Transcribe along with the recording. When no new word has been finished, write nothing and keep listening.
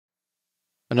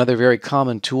Another very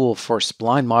common tool for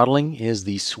spline modeling is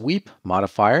the sweep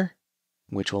modifier,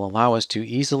 which will allow us to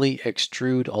easily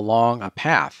extrude along a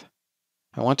path.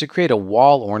 I want to create a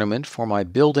wall ornament for my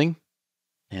building,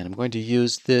 and I'm going to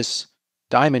use this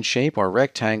diamond shape or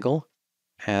rectangle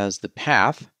as the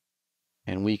path.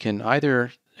 And we can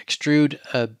either extrude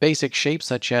a basic shape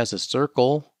such as a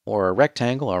circle or a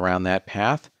rectangle around that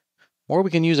path, or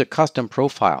we can use a custom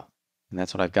profile. And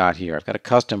that's what I've got here. I've got a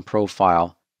custom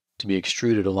profile to be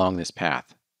extruded along this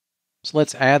path. So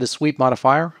let's add the sweep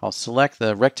modifier. I'll select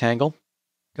the rectangle,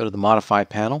 go to the Modify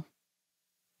panel,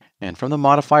 and from the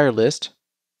modifier list,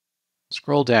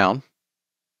 scroll down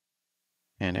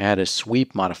and add a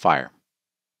sweep modifier.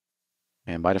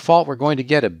 And by default, we're going to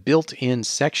get a built-in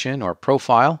section or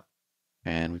profile,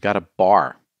 and we've got a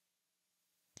bar.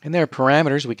 And there are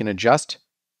parameters we can adjust.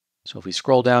 So if we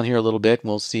scroll down here a little bit,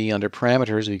 we'll see under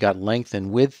parameters, we've got length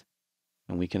and width,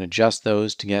 and we can adjust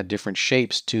those to get different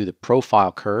shapes to the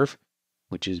profile curve,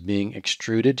 which is being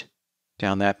extruded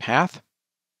down that path.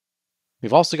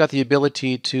 We've also got the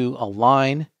ability to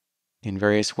align in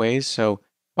various ways. So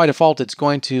by default, it's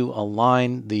going to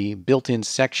align the built-in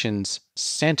section's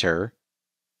center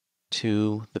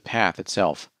to the path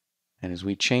itself. And as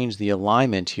we change the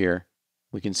alignment here,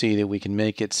 we can see that we can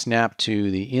make it snap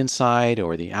to the inside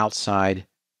or the outside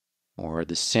or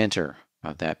the center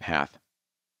of that path.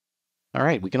 All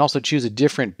right, we can also choose a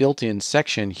different built-in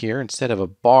section here. Instead of a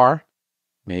bar,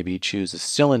 maybe choose a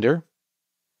cylinder,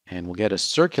 and we'll get a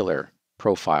circular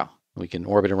profile. We can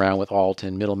orbit around with Alt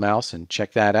and middle mouse and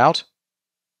check that out.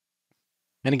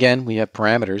 And again, we have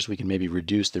parameters. We can maybe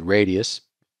reduce the radius.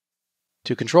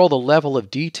 To control the level of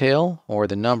detail or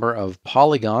the number of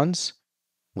polygons,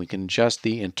 we can adjust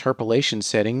the interpolation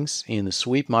settings in the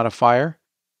sweep modifier,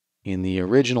 in the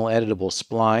original editable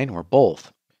spline, or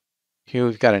both. Here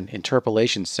we've got an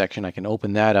interpolation section. I can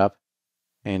open that up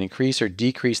and increase or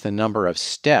decrease the number of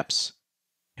steps.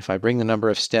 If I bring the number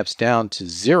of steps down to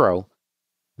 0,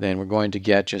 then we're going to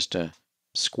get just a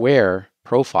square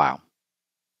profile.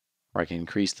 Or I can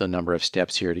increase the number of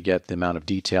steps here to get the amount of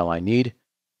detail I need.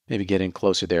 Maybe get in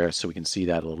closer there so we can see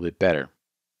that a little bit better.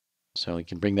 So we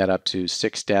can bring that up to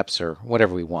 6 steps or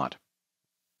whatever we want.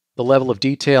 The level of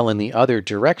detail in the other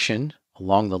direction,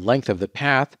 along the length of the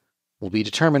path, will be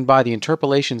determined by the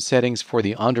interpolation settings for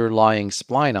the underlying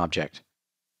spline object.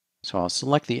 So I'll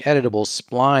select the editable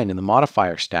spline in the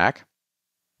modifier stack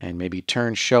and maybe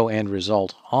turn Show End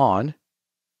Result on.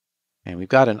 And we've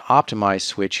got an optimize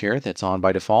switch here that's on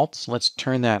by default. So let's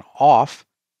turn that off.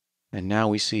 And now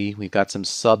we see we've got some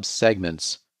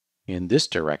sub-segments in this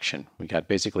direction. We've got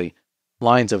basically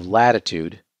lines of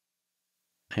latitude.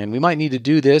 And we might need to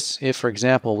do this if, for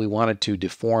example, we wanted to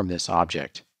deform this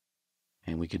object.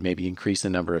 And we could maybe increase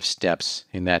the number of steps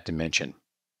in that dimension.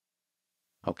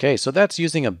 Okay, so that's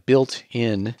using a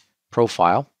built-in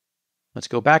profile. Let's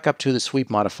go back up to the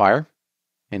sweep modifier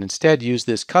and instead use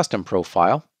this custom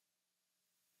profile.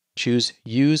 Choose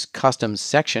Use Custom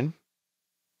Section,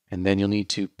 and then you'll need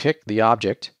to pick the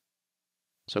object.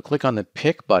 So click on the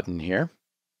Pick button here,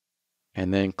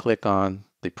 and then click on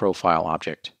the profile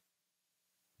object.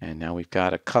 And now we've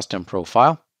got a custom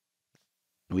profile.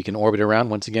 We can orbit around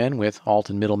once again with Alt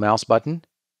and middle mouse button.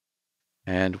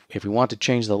 And if we want to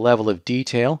change the level of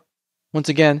detail, once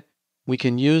again, we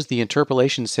can use the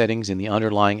interpolation settings in the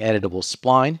underlying editable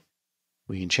spline.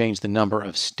 We can change the number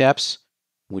of steps,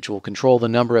 which will control the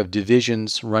number of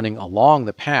divisions running along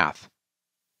the path.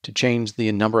 To change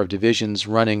the number of divisions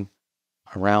running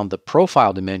around the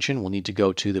profile dimension, we'll need to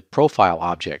go to the profile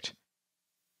object.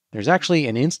 There's actually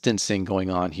an instancing going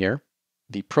on here.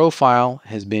 The profile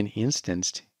has been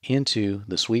instanced into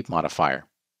the sweep modifier.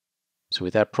 So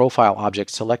with that profile object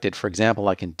selected, for example,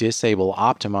 I can disable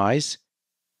optimize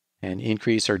and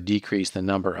increase or decrease the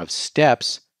number of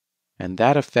steps, and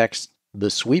that affects the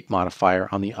sweep modifier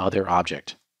on the other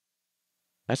object.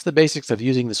 That's the basics of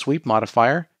using the sweep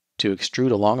modifier to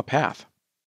extrude along a path.